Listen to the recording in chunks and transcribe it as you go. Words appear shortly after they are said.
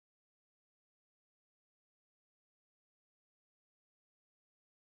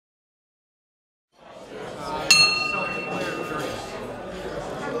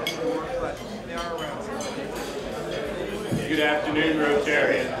afternoon,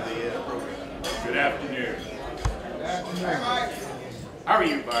 Rotarians. Good afternoon. How are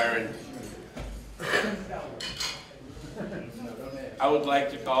you, Byron? I would like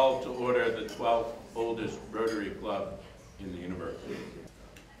to call to order the 12th oldest Rotary Club in the university.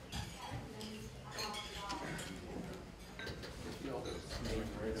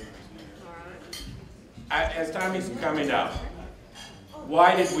 As time is coming up,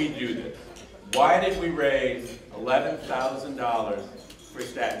 why did we do this? Why did we raise $11,000 for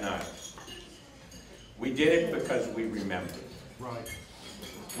Staten Island? We did it because we remember. Right.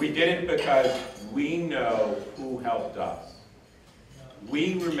 We did it because we know who helped us.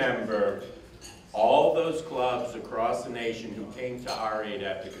 We remember all those clubs across the nation who came to our aid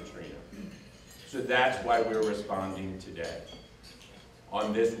after Katrina. So that's why we're responding today.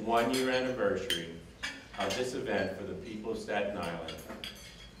 On this one-year anniversary of this event for the people of Staten Island,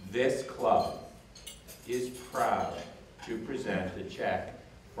 this club is proud to present a check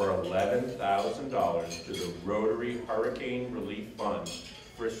for $11,000 to the Rotary Hurricane Relief Fund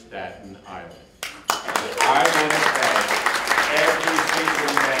for Staten Island. I want to thank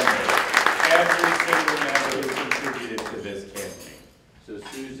every single member who contributed to this campaign. So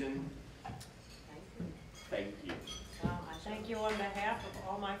Susan, thank you. Well, I thank you on behalf of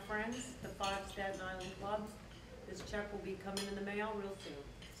all my friends, the 5 Staten Island clubs. This check will be coming in the mail real soon.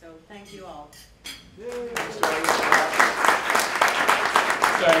 So thank you all. So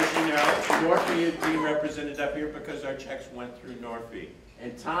as you know, Northby is being represented up here because our checks went through Northby.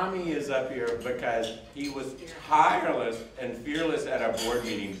 And Tommy is up here because he was tireless and fearless at our board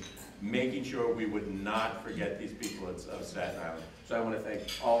meetings, making sure we would not forget these people of Staten Island. So I want to thank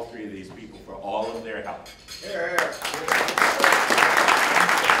all 3 of these people for all of their help. Yeah.